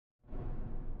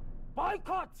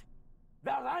Boycott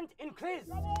the rent increase.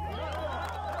 We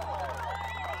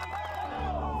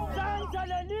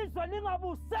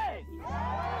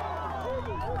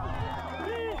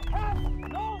have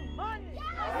no money.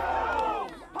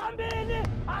 Phambili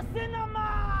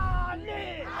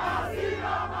Asinamali.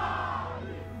 Asinamali.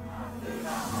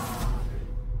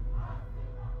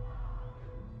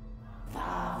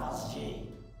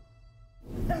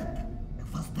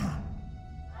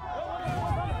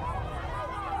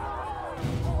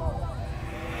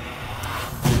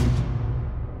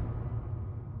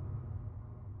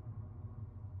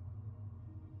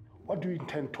 What do you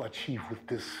intend to achieve with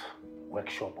this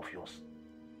workshop of yours?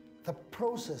 The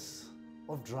process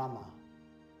of drama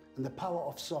and the power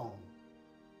of song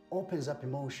opens up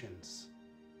emotions.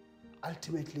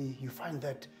 Ultimately, you find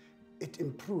that it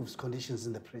improves conditions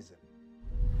in the prison.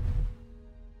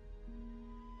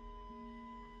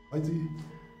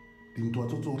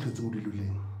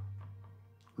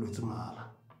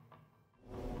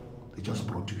 They just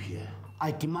brought you here. I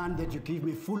demand that you give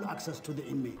me full access to the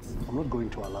inmates. I'm not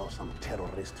going to allow some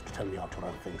terrorist to tell me how to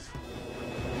run things.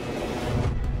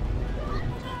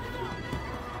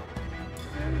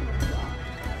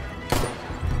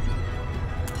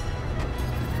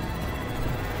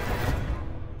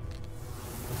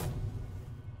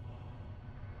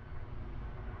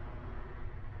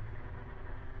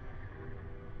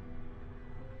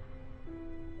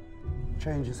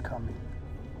 Change is coming.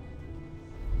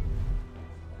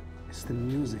 It's the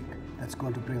music that's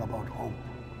going to bring about hope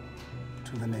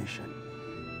to the nation.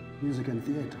 Music and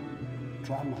theater,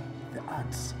 drama, the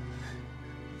arts.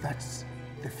 That's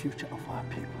the future of our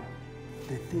people.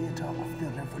 The theater of the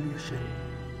revolution.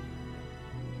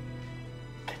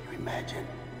 Can you imagine?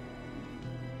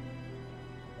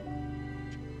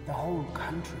 The whole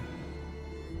country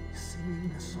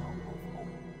singing the song